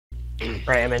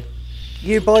Right, I'm in.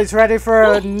 You boys ready for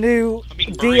a new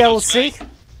DLC?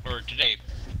 Or today.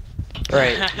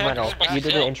 Right, Metal, you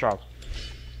did the intro.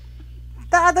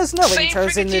 There's no Same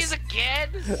intros in freaking this. cheese again?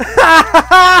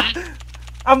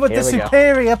 I'm with Here the we go.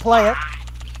 superior player.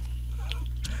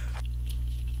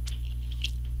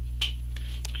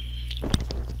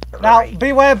 Now, Right.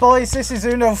 beware boys, this is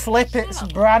Uno Flip, it's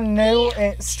brand new,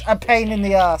 it's a pain in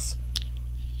the ass.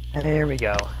 There we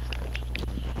go.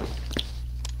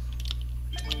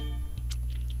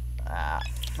 Ah,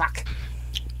 fuck.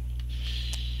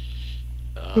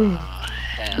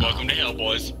 Welcome to hell,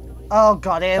 boys. Oh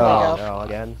god, here we Oh go. no,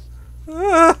 again.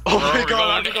 Oh my Where are we god,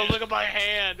 I'm going? gonna look at my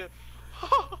hand.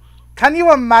 Can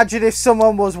you imagine if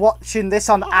someone was watching this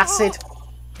on acid?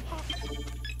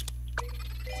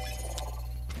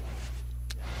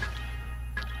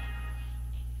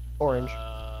 Orange.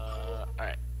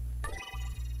 Alright.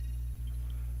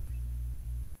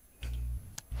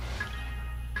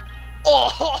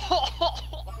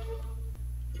 Oh!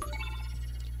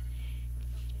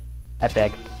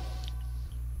 Epic.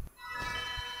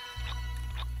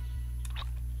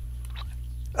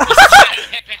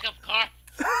 Pickup car.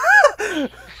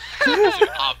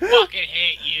 I fucking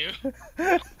hate you.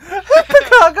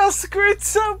 I got screwed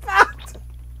so bad.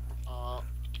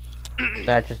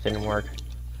 That just didn't work.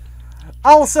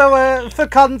 Also, for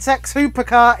context,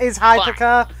 Hoopercar is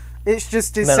Hypercar. It's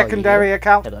just his Metal secondary Gear.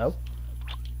 account. Hello?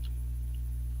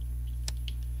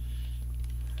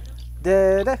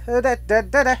 Da, da, da, da,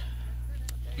 da, da.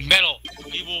 Metal,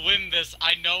 we will win this.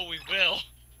 I know we will.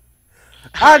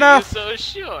 I know. Are you so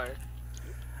sure?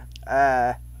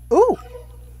 Ooh.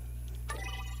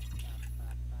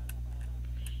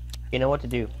 You know what to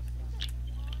do.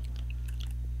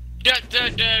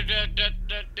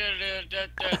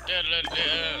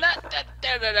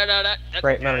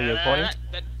 Right, Metal, you recording?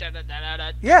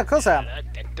 Yeah, of course I am.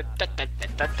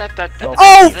 Go.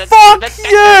 Oh, fuck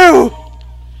you!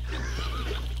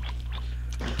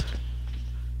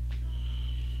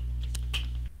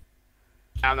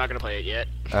 I'm not gonna play it yet.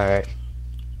 Alright.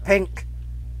 Pink.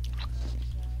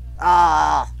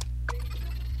 Ah.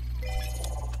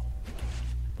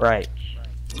 Right.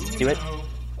 Do it.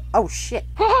 Oh, shit.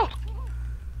 I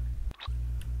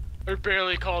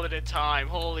barely called it in time.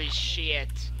 Holy shit.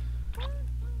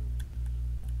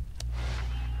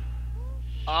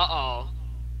 Uh-oh.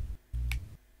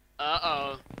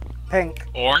 Uh-oh. Pink.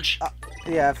 Orange.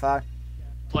 Yeah, fine.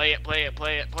 Play it, play it,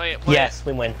 play it, play it, play Yes,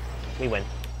 we win. We win.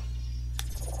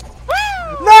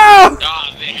 No!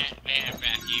 Oh, they had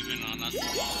back even on us.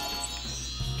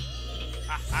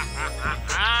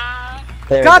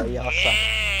 There God- we go. Y'all suck.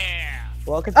 Yeah!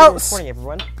 Welcome to Oh, the recording,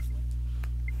 everyone.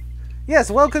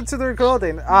 Yes, welcome to the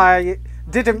recording. I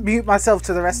didn't mute myself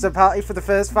to the rest of the party for the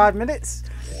first 5 minutes.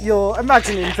 You're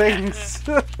imagining things.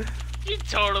 You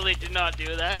totally did not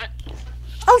do that.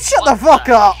 Oh, shut What the fuck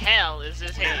up! hell is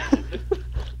his hand?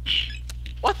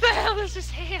 What the hell is his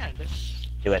hand?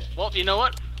 Do it. Well, you know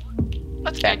what?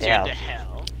 Let's Back get you down. into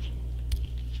hell.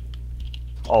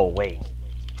 Oh, wait.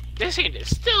 This hand is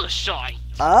still shy.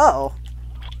 Oh.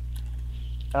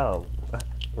 Oh.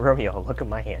 Romeo, look at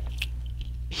my hand.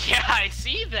 Yeah, I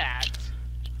see that.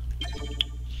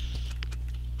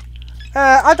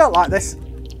 I don't like this.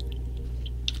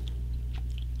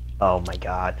 Oh my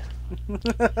god.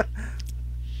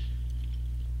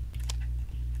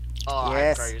 Oh,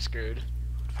 Yes. I'm sorry, you're screwed.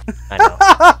 I know.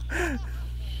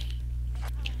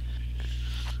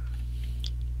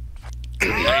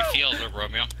 How do you feel,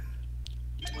 Romeo?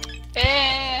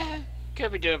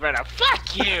 Could be doing better.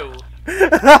 Fuck you!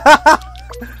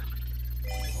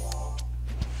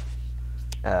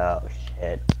 Oh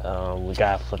shit. We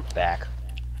gotta flip back.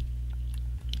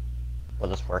 Well,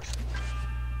 this works.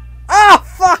 Ah,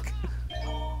 fuck!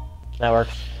 That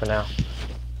works for now.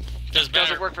 Doesn't Doesn't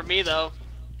matter. work for me though.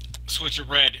 Switch it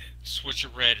red. Switch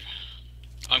it red.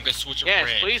 I'm gonna switch it Yes,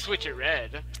 red. please switch it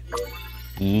red.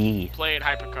 Yee. Play it,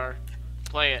 Hypercar.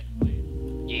 Play it.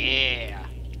 Yeah.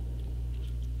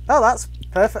 Oh, that's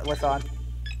perfectly fine.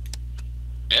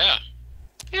 Yeah.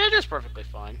 Yeah, it is perfectly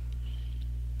fine.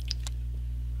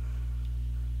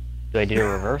 Do I do a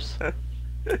reverse?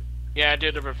 Yeah,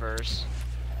 do the reverse.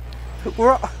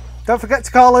 Don't forget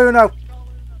to call Uno.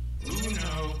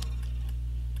 Uno.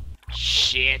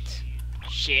 Shit.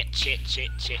 Shit, shit, shit,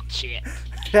 shit, shit.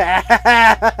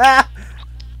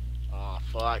 Oh,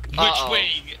 fuck. Which way?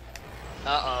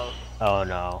 Uh-oh. Oh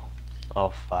no. Oh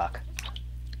fuck.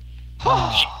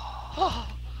 Oh.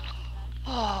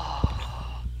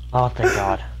 Oh, thank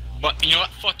god. But you know what?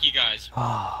 Fuck you guys.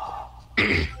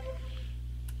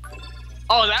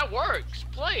 Oh, that works.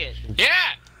 Play it. Yeah.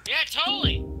 Yeah,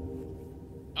 totally.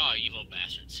 Oh, you little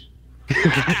bastards.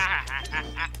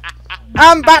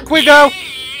 And back we go!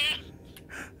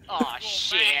 Oh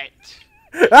shit!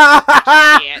 Do Shit!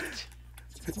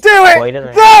 Well, he it!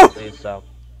 doesn't No! have to, so.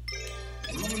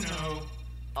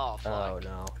 Oh fuck! Oh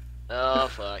no. Oh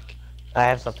fuck! I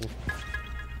have something.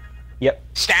 Yep.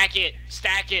 Stack it!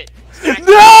 Stack it! Stack it!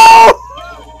 No!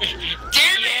 Damn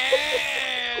it!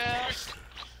 Yes!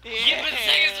 You've been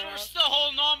saying we're still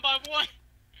holding on by one.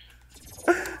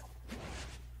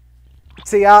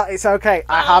 TR, it's okay.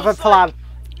 I have a plan.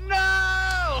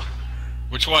 No!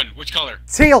 Which one? Which color?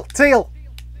 Teal, teal.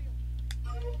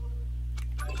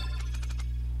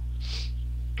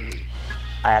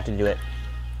 I have to do it.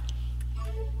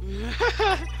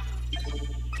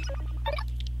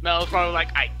 Mel's probably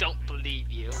like, I don't believe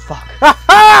you. Fuck.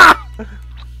 Ha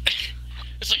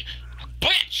It's like,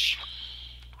 bitch!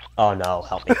 Oh no,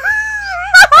 help me.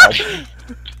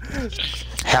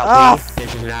 Help Ah. me.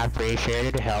 This is not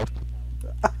appreciated. Help.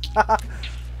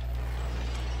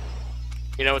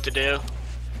 You know what to do?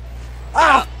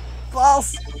 Ah!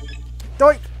 Balls!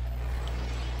 Doink!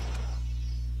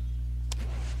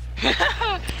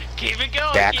 Keep it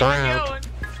going. Back keep around. it going.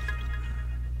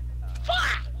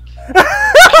 Fuck!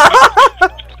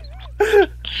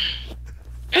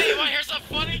 Hey, you wanna hear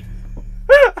something funny?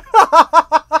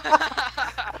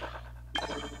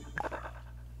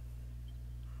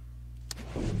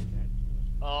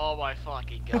 Oh my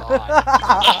fucking god.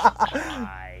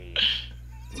 I...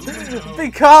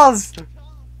 Because!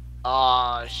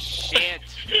 Oh shit.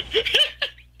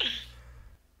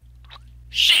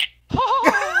 Shit!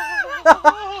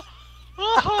 Oh,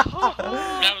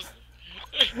 That was...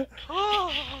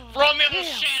 Romeo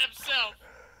shit himself!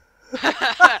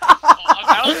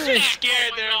 I was shit. just scared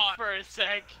Oh my there God. for a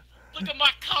sec. Look at my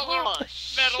color, Oh, metal!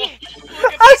 shit.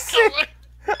 Look at I my see- color!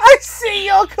 I see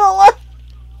your colour!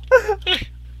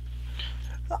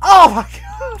 Oh my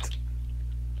god!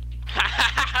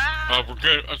 Oh, we're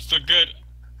good. I'm still good.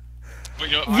 But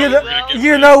You we're know, gonna get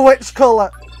you rid know which colour.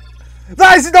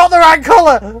 That is not the right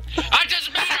colour! of... It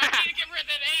doesn't matter! I need to get rid of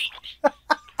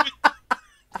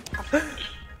that 8!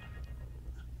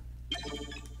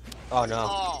 Oh no.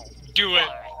 Oh. Do it!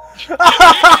 What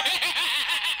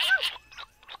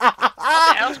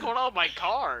the hell's going on with my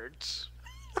cards?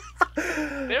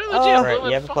 They're legit Oh. Right, moving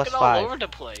you have a fucking plus all 5. over the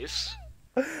place.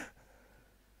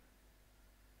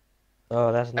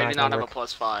 Oh, that's I not do gonna not have a work.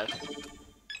 +5.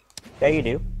 Yeah, you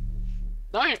do.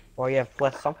 No, I- Or you have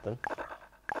plus something.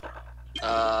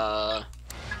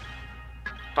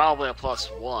 probably a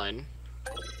 +1.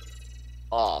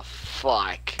 Oh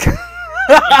fuck.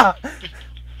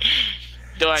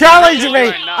 Do I Challenge do me!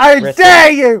 or not? I Risk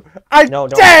dare you! I No,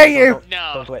 don't- dare don't- you! don't-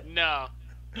 No, Don't do it. no.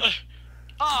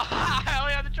 Oh, I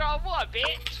only have to draw one,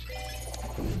 bitch.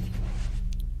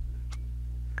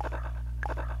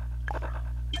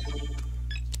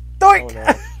 Oh Doink!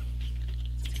 no.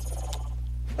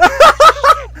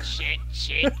 Shit,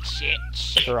 shit, shit,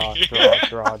 shit. Draw, draw,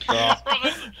 draw, draw. Bro,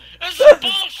 this is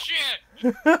bullshit!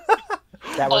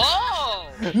 That was... Oh!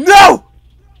 No!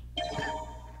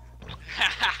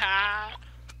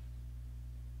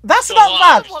 That's So not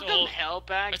bad! Still- Welcome hell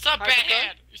back. It's not bad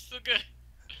hand. You're still good.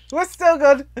 We're still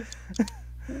good.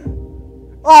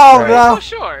 Oh Right. no! Oh,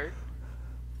 sure.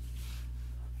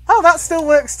 Oh, that still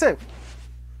works too.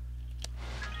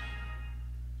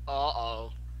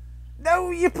 Uh-oh. No,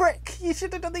 you prick! You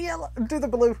should have done the yellow. Do the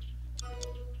blue.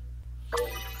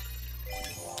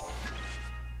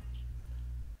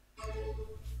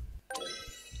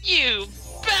 You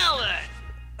Bella!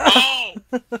 Oh!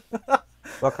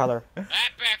 What color? That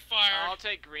backfired. I'll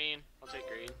take green. I'll take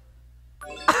green.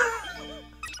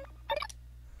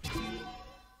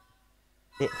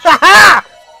 Ha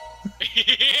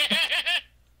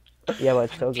Yeah, but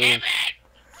it's still Damn green. it!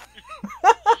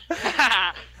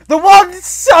 The one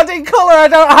sodding colour I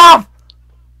don't have!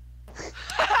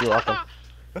 You're welcome.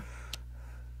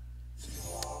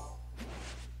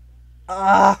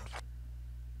 Ah.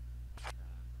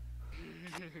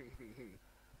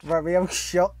 Romeo,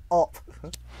 shut up.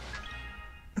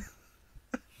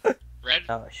 Red?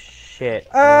 Oh shit.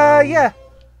 Yeah.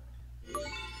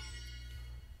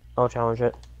 I'll challenge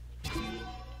it.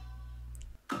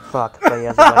 Fuck, but he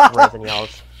has a bunch of reds and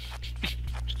yellows.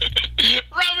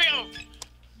 Romeo!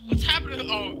 What's happening?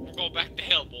 Oh, we're going back to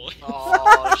hell, boy.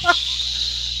 Oh,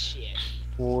 shit.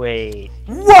 Wait.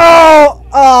 Whoa!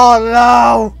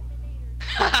 Oh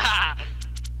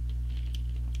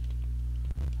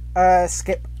no!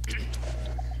 Skip.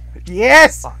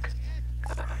 Yes! Fuck.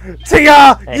 TR!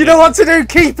 Hey. You know what to do!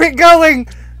 Keep it going!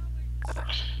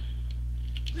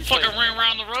 Fucking ring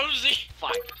around the rosy.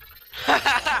 Fuck.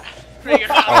 Figured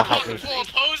Oh, out help fucking me. full of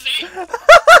posy.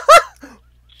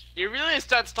 You really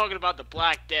starts talking about the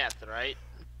Black Death, right?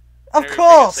 Of Everybody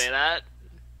course! Say that.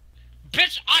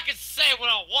 Bitch, I can say what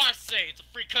I want to say. It's a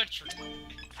free country.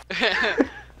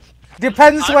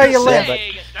 Depends I'm where just you live.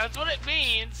 saying, that's what it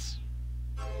means.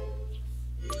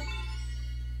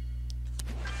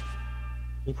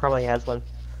 He probably has one.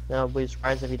 No, I'd be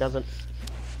surprised if he doesn't.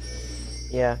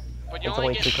 Yeah. But you It's only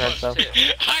only get two cards, plus though. 2.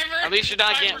 Heimer, At least you're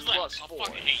not Heimer's getting like, plus I 4.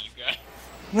 fucking hate you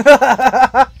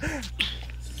guys.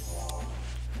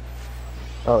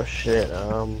 Oh shit.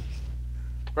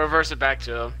 Reverse it back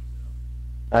to him.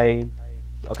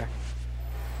 Okay.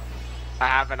 I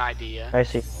have an idea. I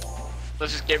see.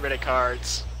 Let's just get rid of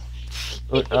cards.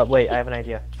 Wait, I have an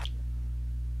idea.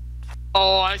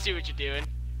 Oh, I see what you're doing.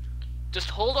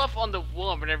 Just hold off on the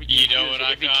one whenever you, You know use what it,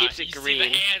 I if he got. keeps it You green. see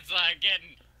the hands I'm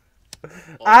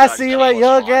getting. Oh, I God, see he's what got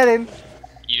you're +1. getting.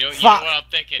 You know what Fuck. I'm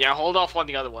thinking. Yeah, hold off on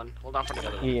the other one. Hold off on the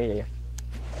other one. Yeah.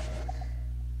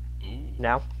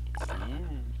 Now?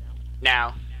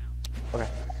 Now. Okay.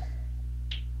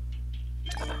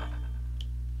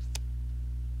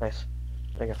 Nice.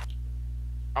 There you go.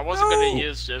 I wasn't gonna No.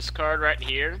 use this card right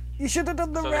here, You should have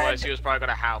done the so otherwise red. he was probably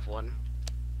gonna have one.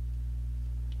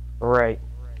 Right.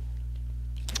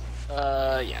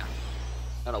 Yeah.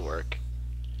 That'll work.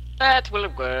 That will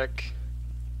work.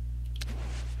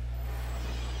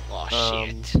 Oh,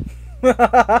 shit.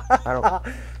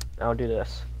 I'll do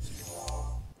this.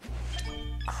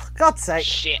 God's sake.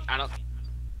 Shit, I don't...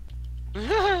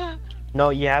 No,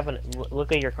 you haven't.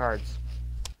 Look at your cards.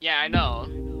 Yeah, I know.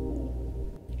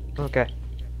 Okay.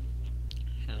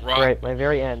 Rock. Right, my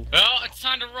very end. Well, it's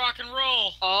time to rock and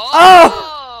roll.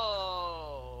 Oh!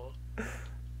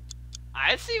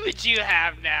 I see what you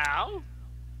have now.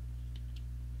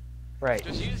 Right.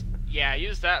 Just use... Yeah,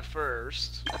 use that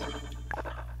first.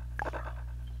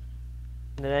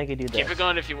 And then I could do this. Keep it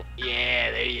going if you...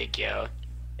 Yeah, there you go.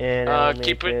 And I'll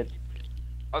keep make it-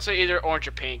 I'll say either orange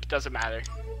or pink, doesn't matter.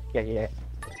 Yeah.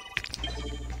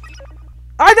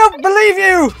 I don't believe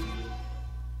you!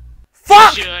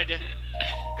 Fuck! You should.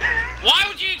 Why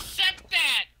would you accept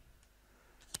that?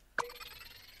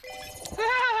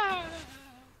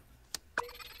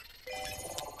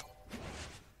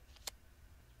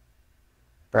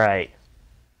 Right.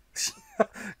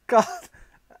 God.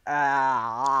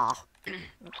 Ah.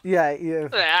 Yeah, you.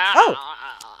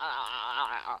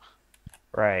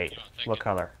 Right. Oh, thank What you.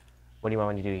 color? What do you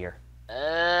want me to do here?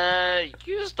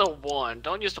 Use the 1.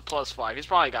 Don't use the +5. He's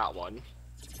probably got one.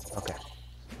 Okay.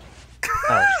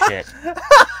 Oh shit.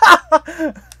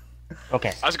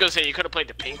 Okay. I was gonna say you could have played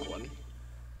the pink one.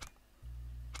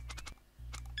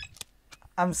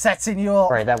 I'm setting you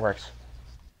up. Right, that works.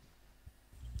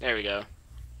 There we go.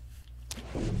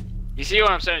 You see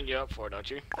what I'm setting you up for, don't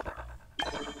you?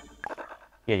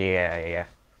 Yeah. Yeah.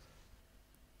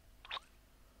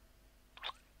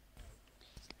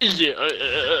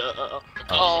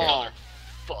 Oh,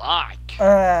 fuck.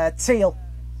 Teal.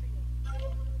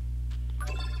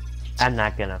 I'm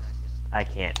not gonna. I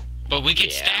can't. But we can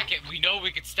Yeah. stack it. We know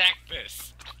we can stack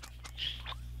this.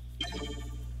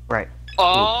 Right.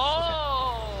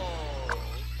 Oh.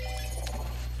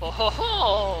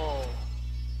 Oh.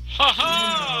 Ha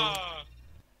ha!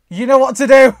 You know what to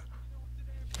do.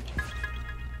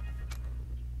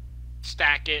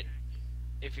 Stack it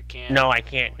if you can. No, I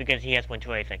can't because he has one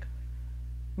too. I think.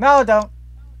 No, don't.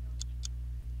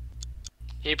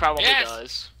 He probably Yes.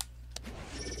 does.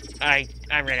 I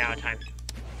ran out of time.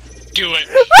 Do it.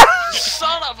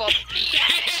 Son of a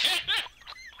bitch!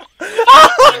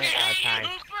 I ran out of time.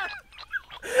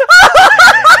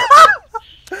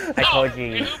 I told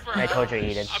you. Hey, Hooper. I told you,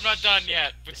 Eden. I'm not done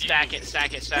yet. But Stack it,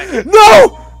 stack it, stack it.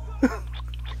 No!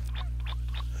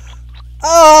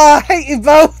 Oh, I hate you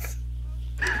both.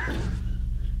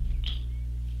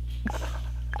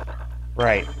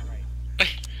 Right.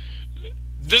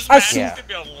 This I match see- is gonna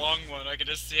be a long one. I can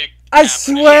just see it. I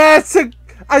happening.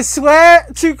 swear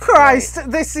to Christ,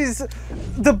 this is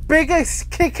the biggest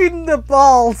kick in the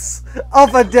balls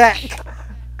of a deck.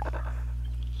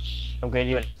 I'm gonna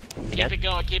do it. Keep it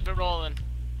going, keep it rolling.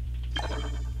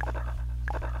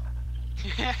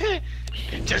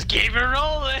 Just keep it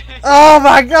rolling. Oh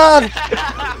my god!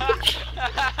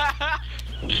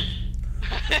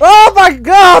 Oh my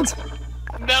god!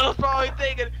 Mel's probably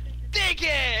thinking, dig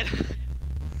it!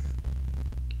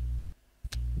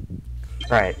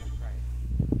 Right.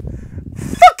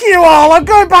 Fuck you all! I'm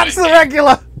going back to the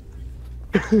regular.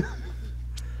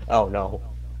 Oh no.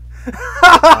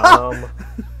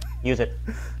 Use it.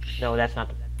 No, that's not.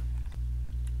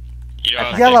 You know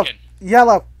what I'm Yellow, thinking?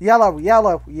 yellow, yellow,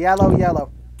 yellow, yellow,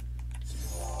 yellow.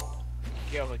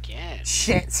 Go again.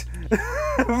 Shit.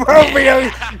 Romeo,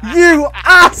 you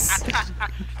ass!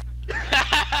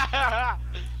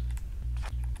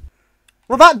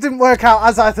 Well, that didn't work out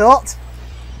as I thought.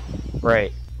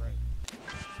 Right.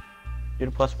 Do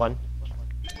the +1.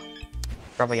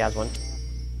 Probably has one.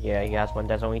 Yeah, he has one.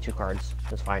 There's only 2 cards.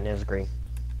 That's fine. It's green.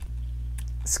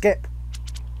 Skip.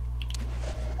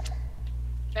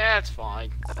 That's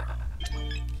fine.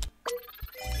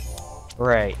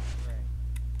 Right.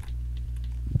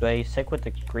 Do they stick with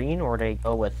the green or do they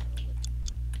go with?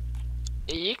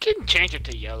 You can change it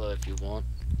to yellow if you want.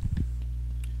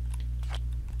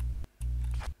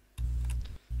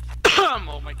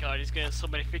 Oh my god, he's getting so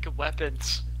many freaking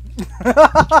weapons.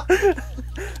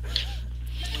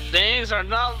 Things are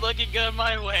not looking good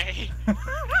my way.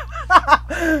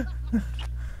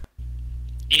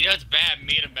 You know it's bad.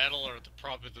 Me and Metal are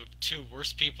probably the 2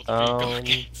 worst people to go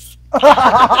against.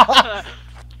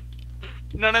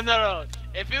 No.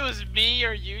 If it was me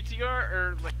or you, TR,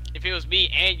 or like, if it was me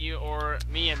and you, or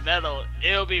me and Metal,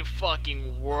 it'll be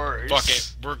fucking worse. Fuck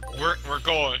it, we're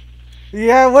going.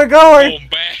 Yeah, we're going. Going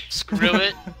back. Screw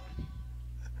it.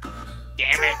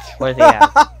 Damn it. What does he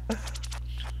have? A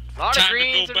lot of Time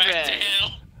greens to go and back to reds.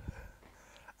 hell.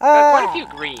 Quite a few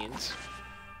greens.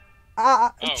 Oh,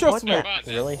 Trust me. never mind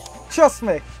then. Really? Trust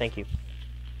me. Thank you.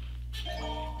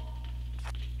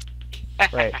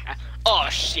 Right. Oh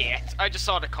shit! I just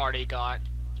saw the card he got.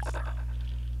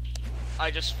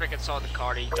 I just freaking saw the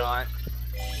card he got.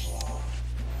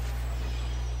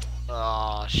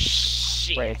 Oh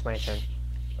shit! Right, it's my turn.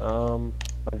 I'll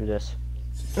do this.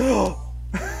 Yeah.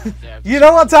 You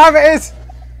know what time it is?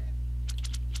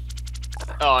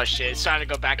 Oh shit! It's time to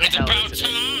go back to It's hell. about Isn't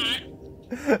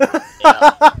it? time.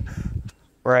 Yeah.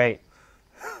 Right.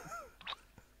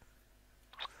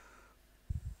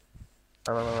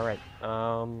 Right.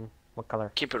 What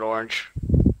color? Keep it orange.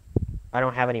 I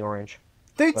don't have any orange.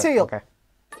 Do but- teal. Okay.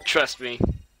 Trust me.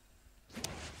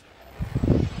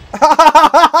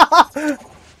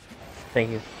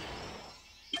 Thank you.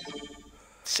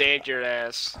 Saved your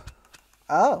ass.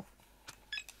 Oh.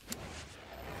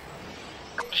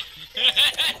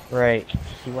 Right.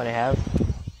 See what I have?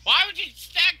 Why would you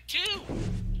stack 2?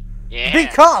 Yeah.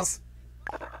 Because.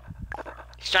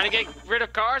 He's trying to get rid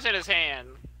of cards in his hand.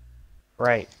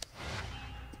 Right.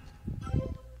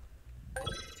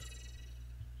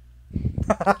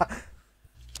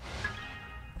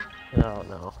 Oh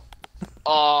no.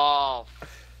 Oh.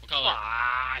 What color?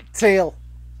 Fuck. Teal.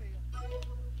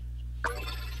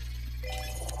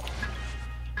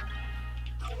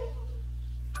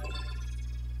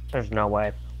 There's no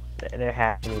way. There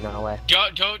has to be no way.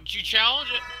 Don't you challenge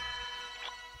it?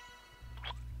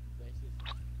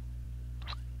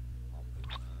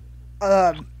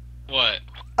 What?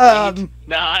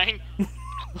 9.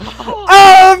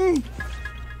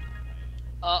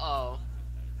 Uh-oh.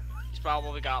 He's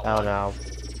probably got Oh one. no.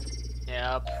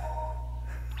 Yep.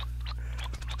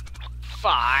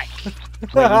 Fuck. Wait, you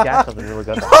got something really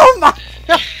good. Oh my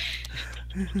god.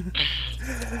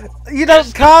 You know, This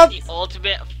is cards the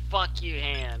ultimate fuck you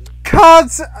hand.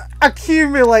 cards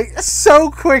accumulate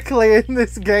so quickly in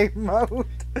this game mode.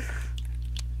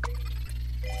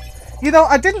 You know,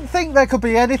 I didn't think there could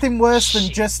be anything worse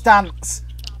than Just Dance.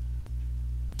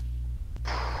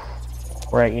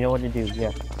 Right, you know what to do, yeah.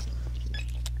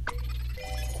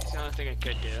 It's the only thing I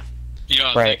could do. You know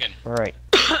what I'm Right, thinking. alright.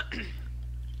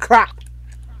 Crap.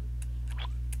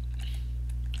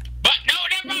 But no,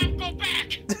 never mind, go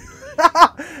back!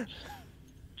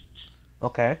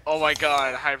 Okay. Oh my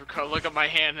god, Hypercode, look at my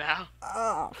hand now.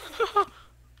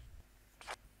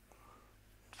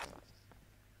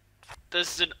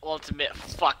 This is an ultimate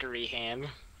fuckery hand.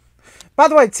 By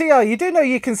the way, TR, you do know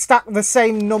you can stack the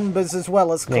same numbers as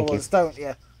well as Thank colours, you. don't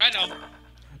you? I know.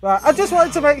 Right, I just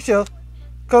wanted to make sure,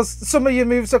 because some of your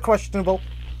moves are questionable.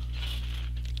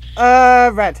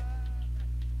 Red.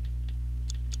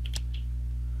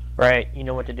 Right, you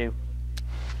know what to do.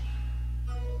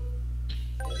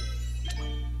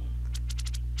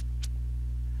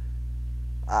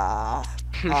 Oh!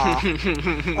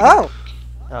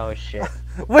 Oh shit.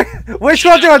 Which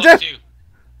one do I do?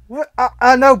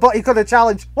 I know, but he could have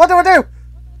challenged. What do I do?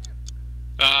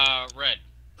 Red.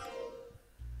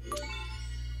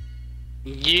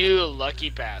 You lucky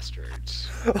bastards.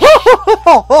 He's coming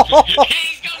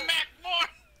back more!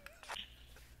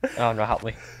 Oh no, help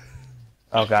me.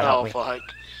 Oh god, help Oh me. fuck.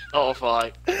 Oh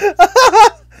fuck.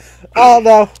 Oh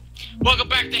no. Welcome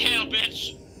back to hell,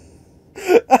 bitch!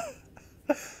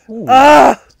 Ooh.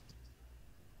 Ah!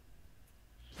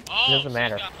 Oh, Doesn't so he's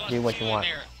matter. got Do what you +2 in want.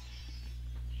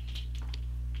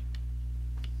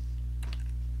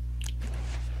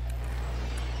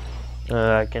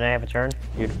 there. Can I have a turn?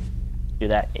 You do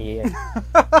that. Yeah.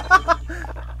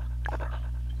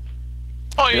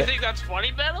 Oh, you Yeah. think that's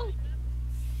funny, Metal?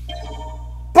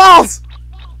 Balls!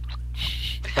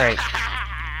 Right.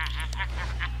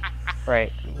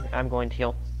 Right. I'm going to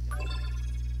heal.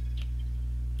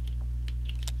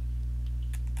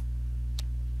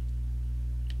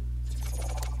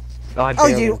 Oh, I Oh,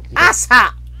 barely- you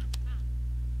asshat!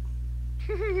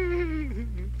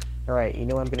 Alright, you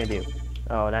know what I'm gonna do.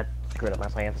 Oh, that screwed up my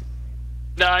plans.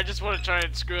 No, I just want to try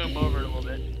and screw him over a little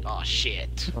bit. Oh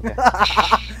shit. Okay.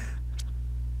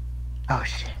 Oh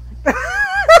shit.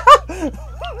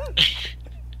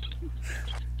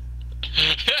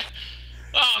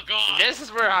 Oh god. This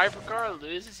is where Hypercar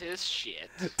loses his shit.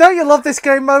 Don't you love this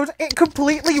game mode? It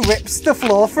completely rips the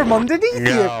floor from underneath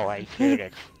No, I hate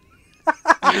it.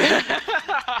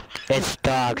 It's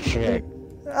dog shit.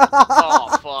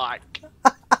 Oh fuck.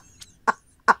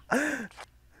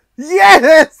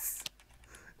 Yes!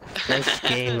 This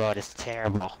game mode is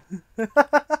terrible.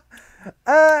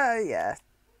 Yeah.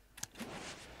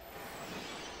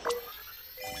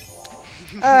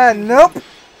 Nope.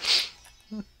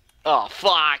 Oh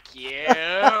fuck you.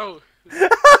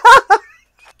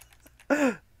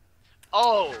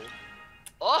 Oh.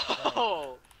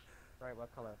 Oh. Right,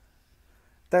 what color?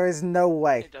 There is no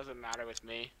way. It doesn't matter with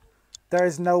me. There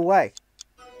is no way.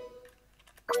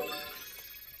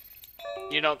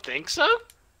 You don't think so?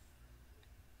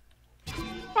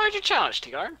 Why'd you challenge,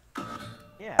 Tigar?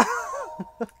 Yeah.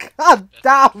 God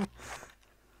damn!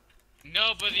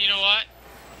 No, but you know what?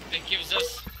 That gives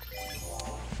us.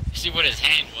 See what his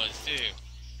hand was too.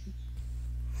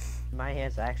 My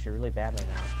hand's actually really bad right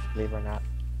now, believe it or not.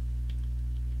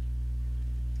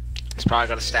 It's probably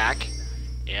gonna stack.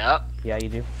 Yep. Yeah, you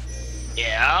do.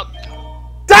 Yep.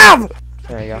 Damn!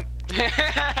 There you go.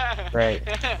 Right.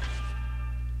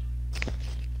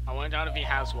 I wonder down if he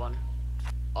has one.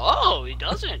 Oh, he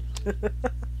doesn't.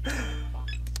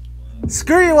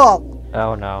 Screw you all!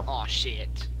 Oh no. Oh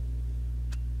shit.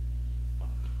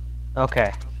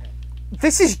 Okay.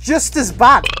 This is just as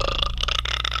bad.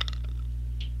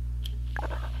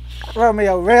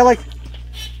 Romeo, really?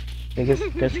 This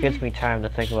gives me time to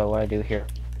think about what I do here.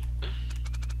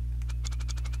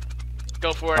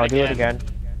 Go for it I'll again. do it again.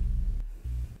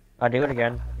 I'll do it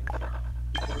again.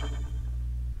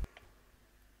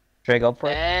 Should I go for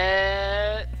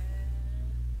it?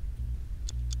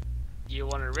 Do you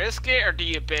want to risk it or do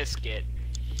you bisque it?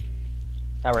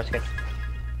 I'll risk it.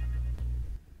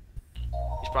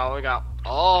 He's probably got.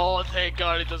 Oh, thank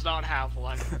God he does not have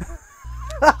one.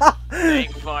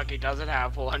 Thank fuck he doesn't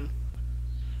have one.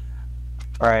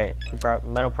 Alright,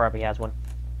 Metal probably has one.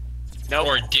 Nope.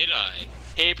 Or did I?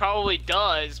 He probably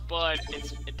does, but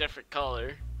it's a different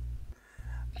color.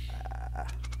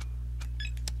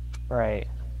 Right.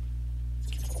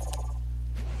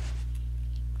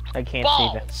 I can't see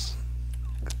that. Balls!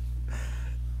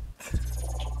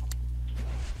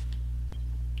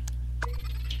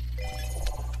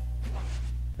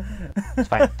 It's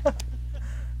fine.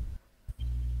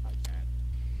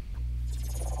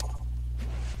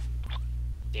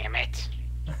 Damn it.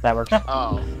 That works.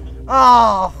 Oh.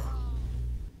 Oh!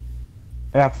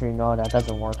 Actually, no, that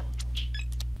doesn't work.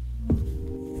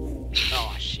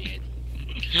 Oh shit.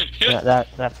 Yeah,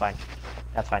 that's fine.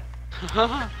 That's fine.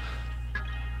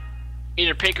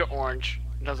 Either pink or orange.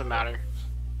 It doesn't matter.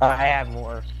 I have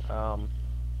more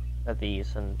of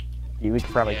these, and we could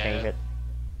probably Yeah. change it.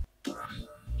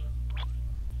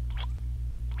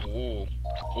 Ooh.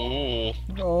 Ooh.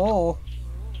 Oh.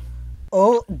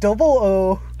 Oh, double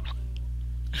O.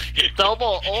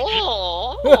 Double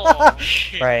oh.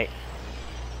 Right.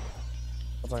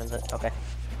 Which one is it? Okay.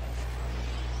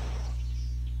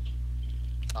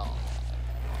 Oh.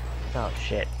 Oh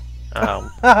shit.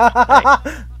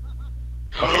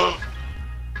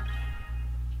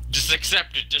 Just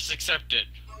accept it. Just accept it.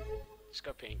 Let's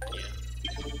go pink. Yeah.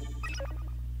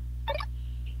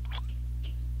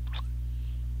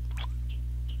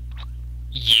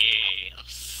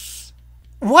 Yes.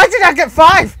 Why did I get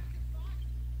 5?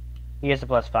 He has a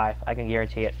 +5. I can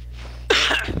guarantee it.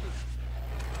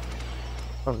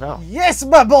 Oh no. Yes,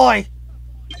 my boy!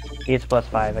 He has a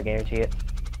 +5. I guarantee it.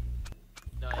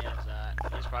 No, he has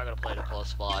that. He's probably gonna play the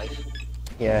 +5.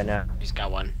 Yeah, no. He's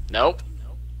got one. Nope.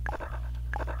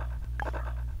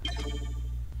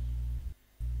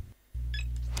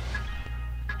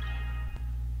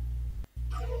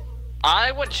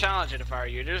 I would challenge it if I were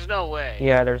you. There's no way.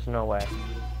 Yeah, there's no way.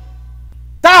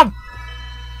 Damn!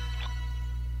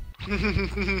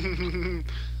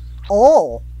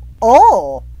 Oh.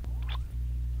 Oh.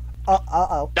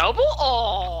 Uh-oh. Double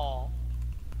oh.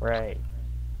 Right.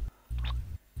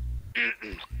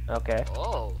 Okay.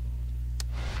 Oh.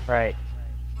 Right.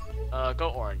 Go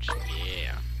orange.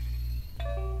 Yeah.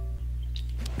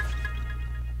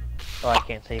 Oh, I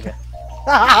can't save it.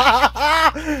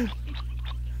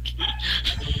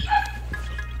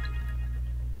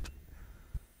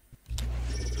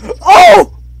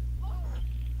 Oh!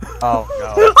 Oh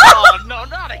no. Oh no,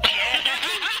 not again!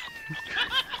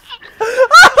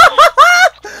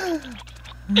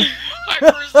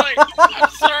 Hyper's like, I'm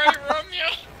sorry, Romeo.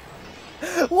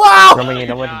 Wow! Romeo, you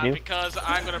know what to do? Because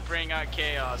I'm gonna bring out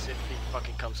chaos if he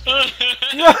fucking comes to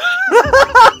me.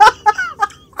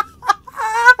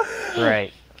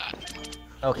 Right.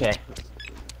 Okay.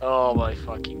 Oh my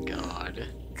fucking god.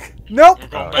 Nope.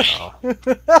 Oh,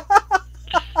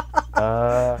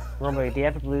 no. Romeo, do you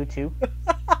have a blue too?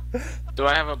 Do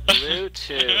I have a blue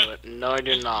too? No, I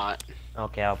do not.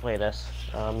 Okay, I'll play this.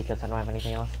 Because I don't have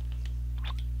anything else.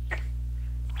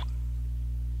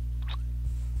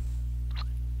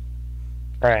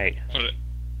 Alright.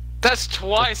 That's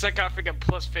twice I got freaking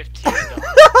plus 15 though.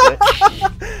 Do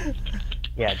it.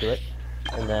 Yeah, do it.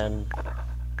 And then...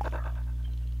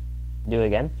 do it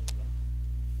again.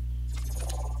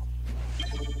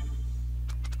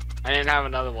 I didn't have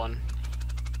another one.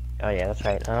 Oh yeah, that's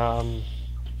right.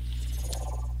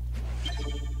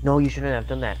 No, you shouldn't have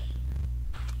done that.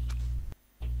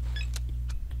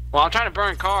 Well, I'm trying to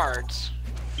burn cards.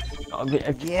 Oh,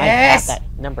 Yes! I got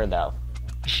that number though.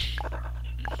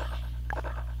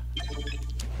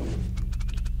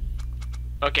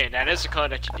 Okay, that is the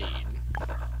code that you need.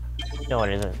 No,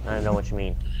 it isn't. I don't know what you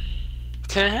mean.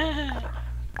 Yeah,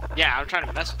 I'm trying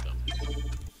to mess with them.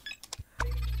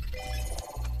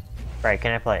 Right,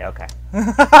 can I play? Okay.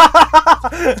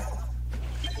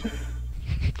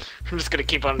 I'm just gonna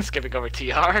keep on skipping over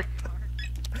TR.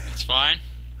 It's fine.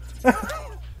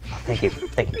 Thank you.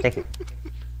 Thank you. Thank you.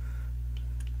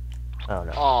 Oh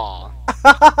no. Aw.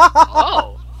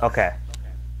 Oh. Okay.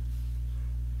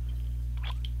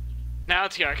 Now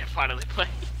TR can finally play.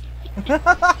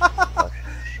 Oh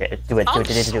shit. Do it. Do I'm it.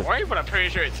 Do it. Do it. sorry, but I'm pretty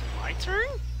sure it's my turn.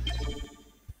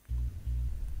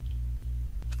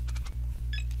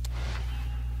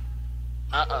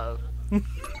 Uh-oh.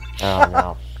 Oh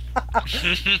no.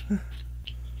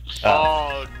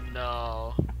 Oh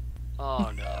no.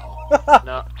 Oh no.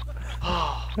 No.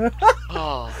 Oh.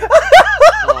 Oh.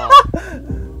 Oh.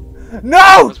 I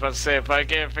No! was about to say, if I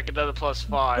get another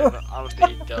 +5, I'll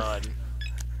be done.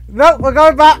 No, we're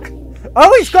going back.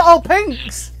 Oh, he's got all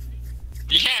pinks.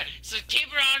 Yeah, so keep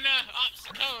her on the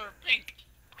opposite color, pink.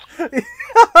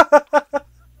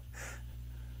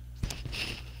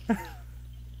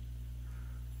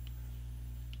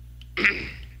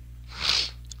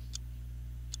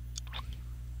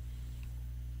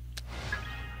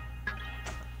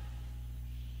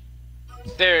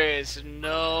 There is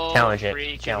no Challenge it.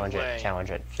 freaking Challenge way. it.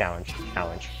 Challenge it. Challenge.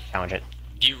 Challenge. Challenge it.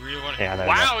 Do you really want to? Yeah, there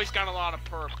you Wow, he's got a lot of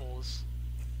purples.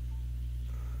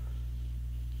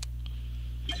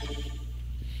 go.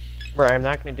 Right, I'm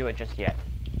not gonna do it just yet.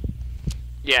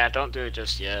 Yeah, don't do it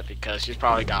just yet because he's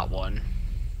probably got one.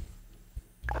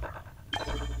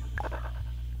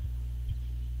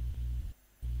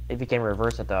 If you can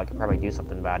reverse it though, I can probably do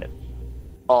something about it.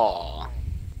 Aw.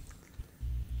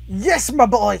 Yes, my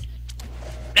boy.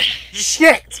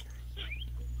 Shit.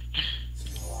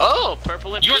 Oh,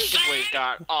 purple and You're pink is what he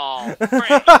got. Oh,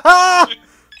 Frick,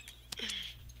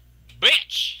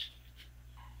 bitch.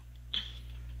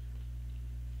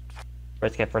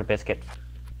 Biscuit for the biscuit.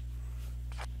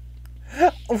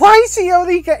 Why is he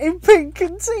only getting pink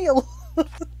and teal?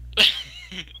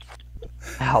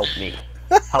 Help me.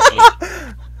 Help me.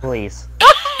 Please.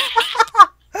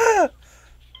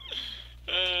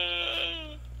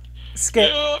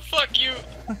 Skip. Oh, fuck you.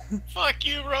 Fuck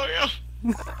you, Romeo.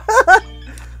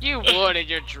 you would in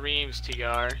your dreams,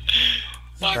 TR.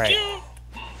 Fuck Right. you.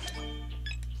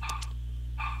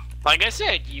 Like I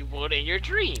said, you would in your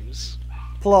dreams.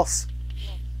 Plus.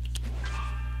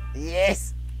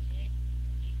 Yes.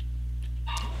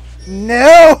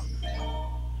 No.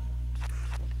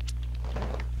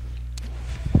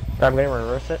 I'm gonna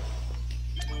reverse it.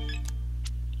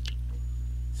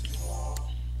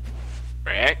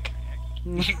 Rick?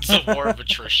 It's a war of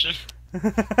attrition. Who's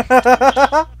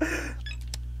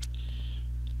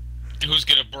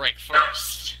gonna break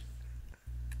first?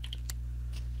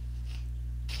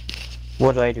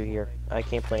 What do I do here? I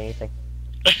can't play anything.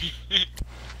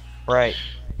 Right.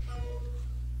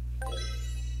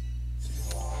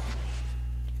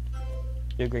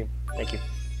 Do green. Thank you.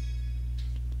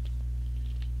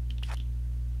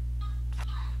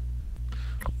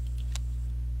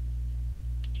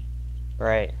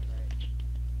 Right.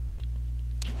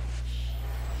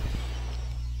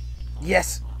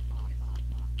 Yes.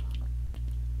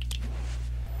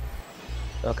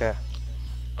 Okay.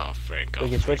 Oh, Frank. We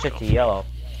can switch it to yellow.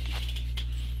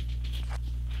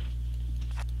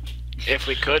 If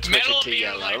we could switch Metal it to being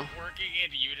yellow. like working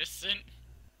in unison.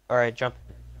 Alright, jump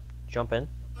in.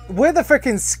 We're the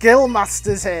freaking skill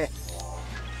masters here.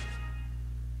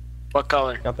 What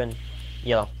color? Jump in.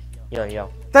 Yellow.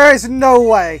 Yellow. There is no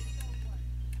way.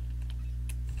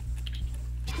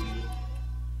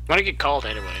 I'm gonna get called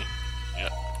anyway.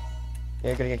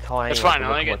 You're gonna get caught anyway. It's fine, so I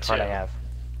look only what get card I 2. have.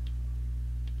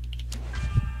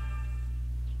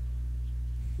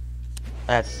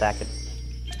 I have to stack it.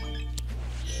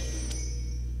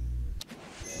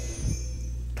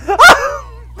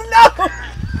 No!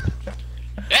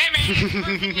 Hey man, it's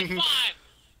perfectly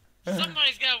fine.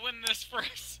 Somebody's gotta win this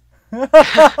first.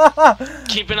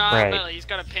 Keep an eye Right. on Metal. He's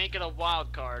got a pink and a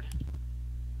wild card.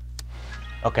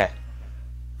 Okay.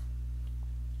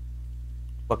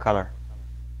 What color?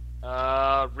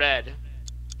 Red.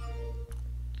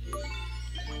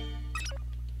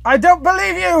 I don't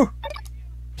believe you!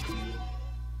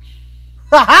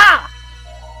 Ha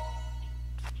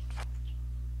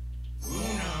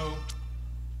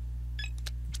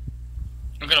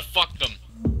I'm gonna fuck them.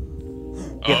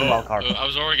 Get the wild card. I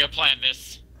was already gonna plan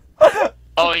this.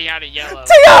 Oh, he had a yellow.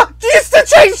 Tia! You used to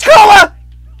change colour!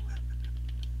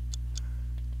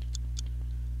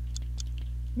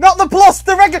 Not the plus,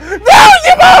 the regular. No,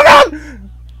 you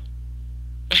moron!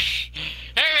 Hey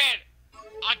man,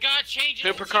 I gotta change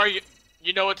it. Supercar,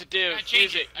 you know what to do. gotta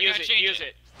change Use it. it. I Use gotta it. change Use it.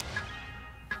 it.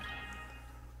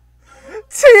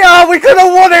 Tia, we could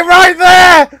have won it right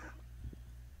there!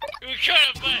 We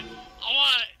could've, but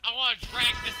I wanna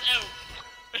drag this out.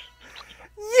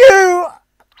 You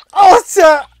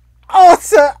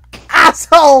utter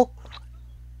asshole!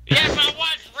 Yeah, but I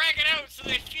wanna drag it out so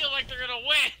they feel like they're gonna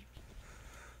win.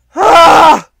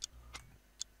 Ah!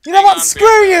 You know Hang what? on, Screw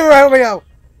you, Romeo!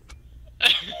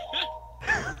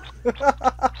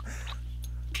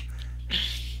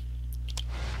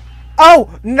 Oh,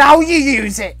 now you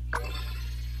use it!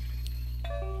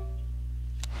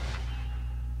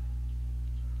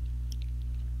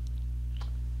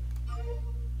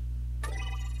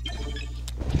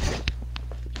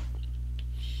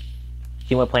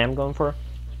 See what plan I'm going for?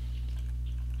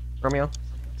 Romeo?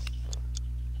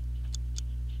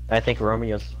 I think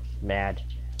Romeo's mad.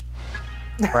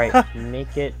 Right,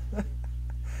 make it...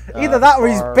 Either that or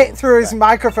he's far bit through his back.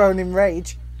 microphone in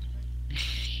rage.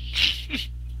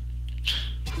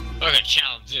 We're gonna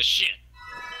challenge this shit.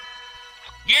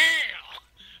 Yeah!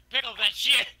 Pick up that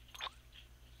shit!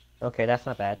 Okay, that's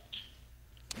not bad.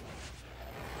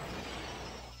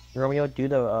 Romeo, do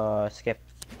the skip.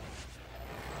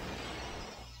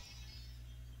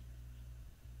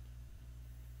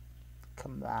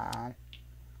 Come on.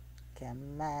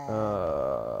 Come on.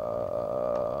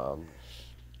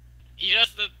 You know,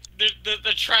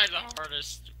 they're trying the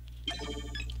hardest.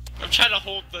 I'm trying to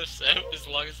hold this out as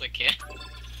long as I can.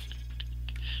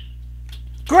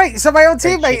 Great, so my old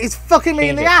Hey, teammate change- is fucking me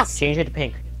in the ass! Change it to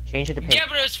pink. Change it to pink. Yeah,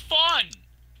 but it was fun!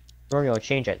 Romeo,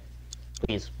 change it.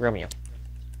 Please, Romeo.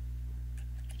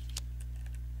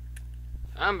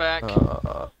 I'm back.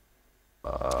 No!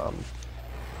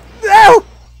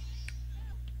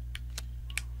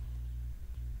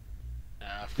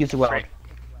 Use the wild. frick.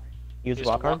 Use the Use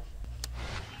wild the card.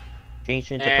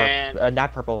 Change it to And- purple.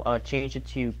 Not purple. Change it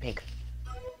to pink.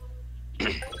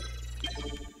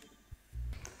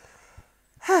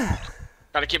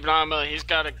 Gotta keep an eye on Miller. He's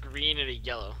got a green and a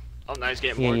yellow. Oh, now he's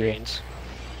getting more Yeah. greens.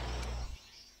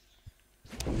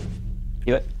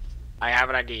 Do it. I have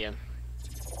an idea.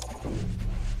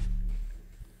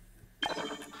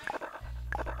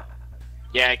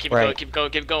 Yeah, keep Right. going, keep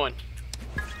going, keep going.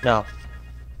 No,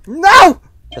 No!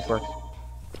 this works.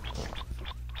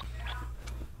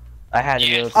 I had to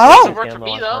Yeah. do It Oh! doesn't work for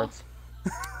me, though.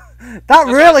 That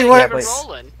really That's works. but-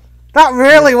 rolling. That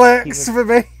really He works was- for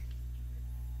me.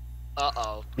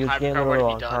 Uh-oh. You was getting Hypercar, a what little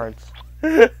have you on done? cards.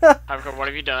 Hypercar, what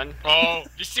have you done? Oh,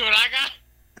 you see what I got?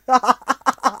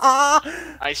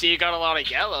 I see you got a lot of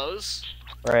yellows.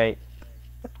 Right.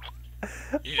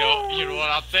 You know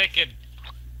what I'm thinking.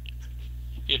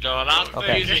 You know what I'm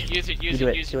Okay. Use thinking. it, use it, You use do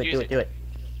it, it. use Do it, it. use Do it. it. Do it.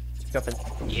 Jump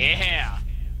in. Yeah.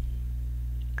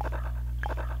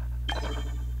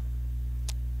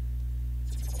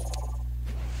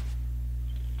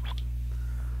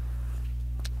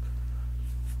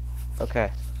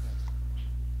 Okay.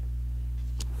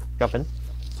 Jump in.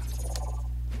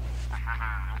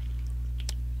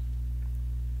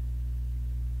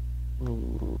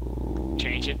 Ooh.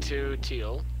 Change it to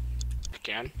teal. If you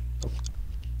can.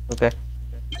 Okay.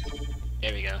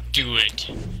 There we go. Do it.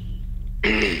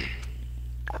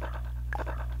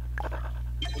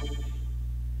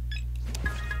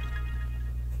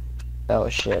 Oh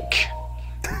shit.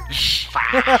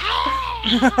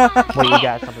 Wait, you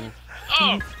got something.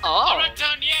 I'm Oh. not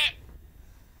done yet.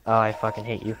 Oh, I fucking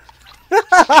hate you.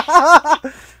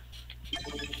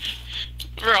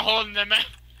 We're holding them out.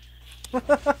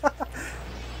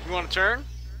 You want to turn?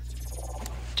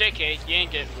 JK, you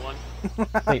ain't getting one.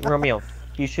 Wait, Romeo,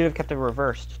 you should have kept it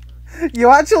reversed.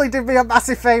 You actually did me a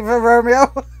massive favour,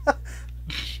 Romeo.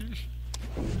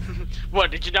 What,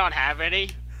 did you not have any?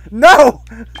 No!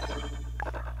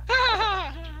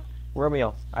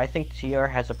 Romeo, I think TR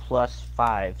has a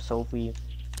 +5, so if we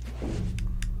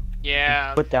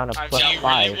Yeah. put down a I've Do you seen-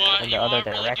 +5 really want? in You the other want to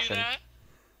really do direction, that?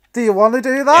 Do you want to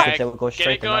do that? because it will go Get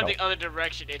straight it to going metal. the other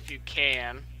direction if you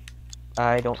can.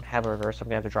 I don't have a reverse, I'm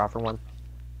gonna have to draw for one.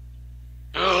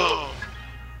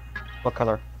 What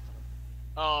color?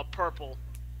 Purple.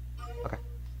 Okay.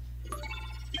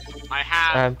 I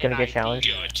have. I'm gonna an get idea.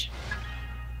 challenged.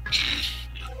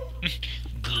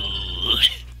 Good.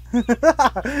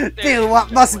 Do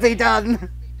what must be done.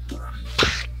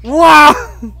 Wow!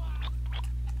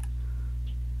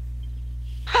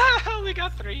 I only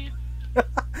got 3.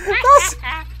 That's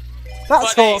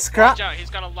But hey, horse crap. watch out, he's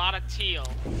got a lot of teal.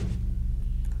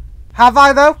 Have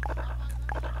I though?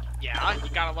 Yeah, you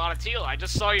got a lot of teal. I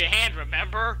just saw your hand,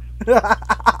 remember?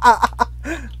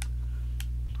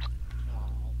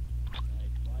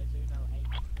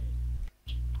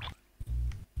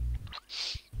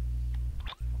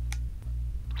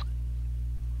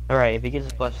 Alright, if he gets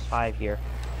a +5 here.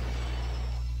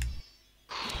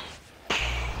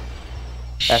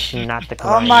 That's not the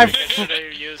color. Oh I my used. That's what you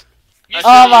used.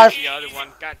 Oh my- The other one.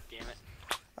 God damn it.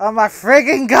 Oh my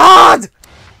friggin' god!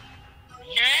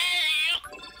 Yeah.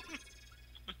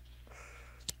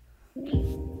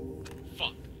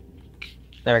 Fuck.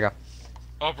 There we go.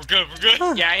 Oh, we're good. We're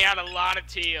good. Yeah, he had a lot of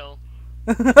teal.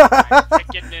 I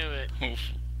freaking knew it. Oof.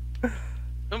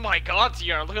 Oh my god,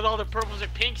 TR, look at all the purples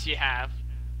and pinks you have.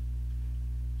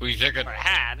 We think Or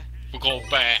had. we'll go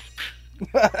back.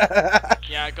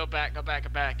 Yeah, go back, go back, go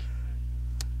back.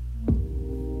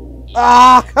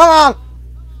 Ah, come on!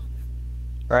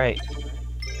 Right.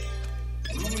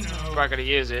 I'm not gonna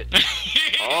use it.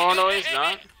 Oh no, he's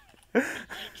not. You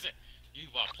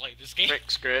want to play this game? Frick,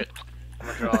 screw it. I'm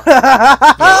gonna draw.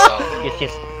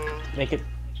 Yes. Make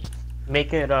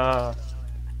it,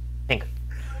 pink.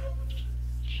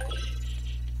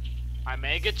 I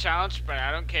may get challenged, but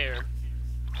I don't care.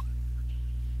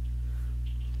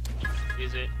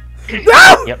 Use it.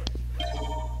 No! Yep.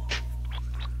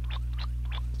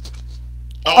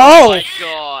 Oh! My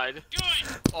god.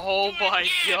 Good. Oh my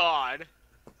god.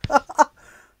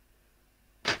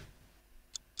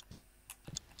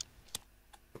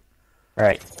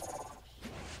 Alright.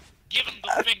 Give him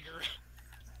the finger.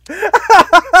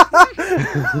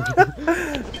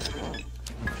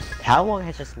 How long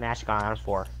has this match gone on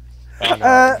for? I don't know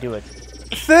how to do it.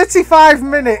 35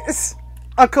 minutes,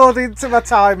 according to my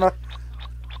timer.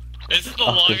 This is the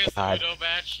Oh, good longest God. Uno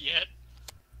match yet.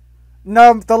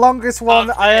 No, the longest one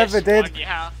Of I this ever did one,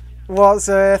 yeah. was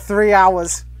 3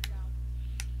 hours.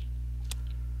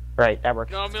 Right, that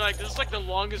works. No, I mean like this is like the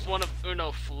longest one of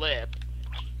Uno Flip.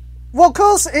 Well, of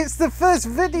course, it's the first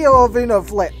video of Uno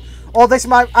Flip. Or this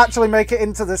might actually make it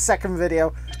into the second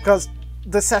video, because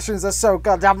the sessions are so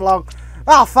goddamn long.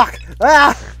 Oh, fuck!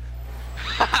 Ah!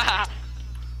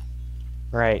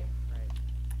 Right.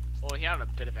 Well, he had a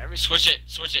bit of everything. Switch it.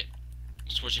 Switch it.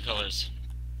 Switch the colors.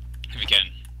 If you can.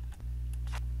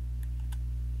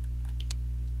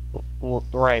 Well,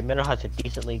 right, Minnow has a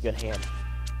decently good hand.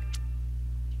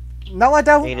 No, I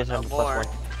don't. He doesn't have a more. +1.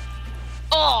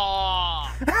 Oh!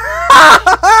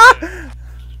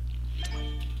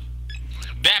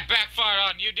 That backfired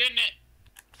on you, didn't it?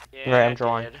 Yeah, Right, I'm it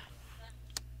drawing. did.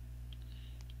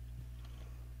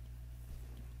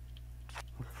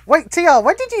 Wait, TR,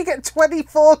 when did you get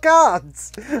 24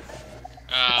 cards? Uh,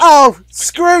 Oh,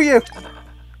 screw you!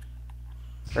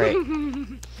 Right.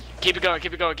 Keep it going,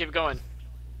 keep it going, keep it going.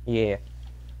 Yeah.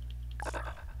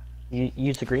 You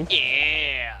use the green?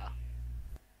 Yeah.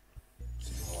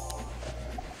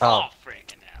 Oh.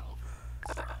 Freaking hell.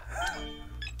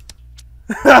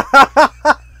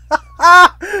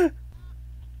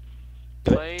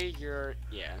 Play your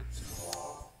yeah.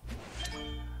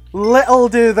 Little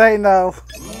do they know.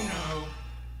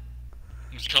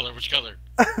 which color? Which color?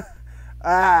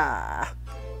 Ah.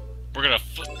 We're gonna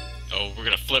flip. Oh, we're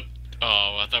gonna flip.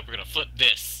 Oh, I thought we were gonna flip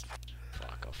this.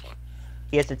 Fuck, oh fuck.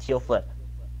 He has a teal flip.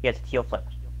 He has a teal flip.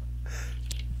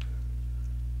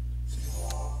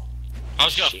 I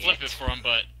was gonna Shit. flip it for him,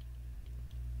 but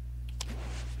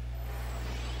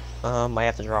I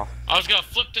have to draw. I was gonna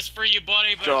flip this for you,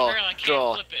 buddy, but Draw, apparently I can't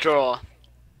draw, flip it. draw.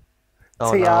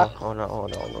 Oh TR. no, oh no, oh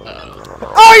no, no, no, no, no,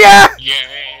 no. Oh yeah! Yeah.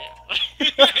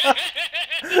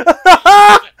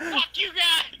 Fuck you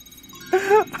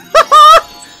guys!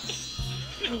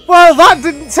 Well, that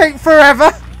didn't take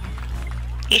forever.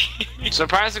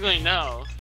 Surprisingly, no.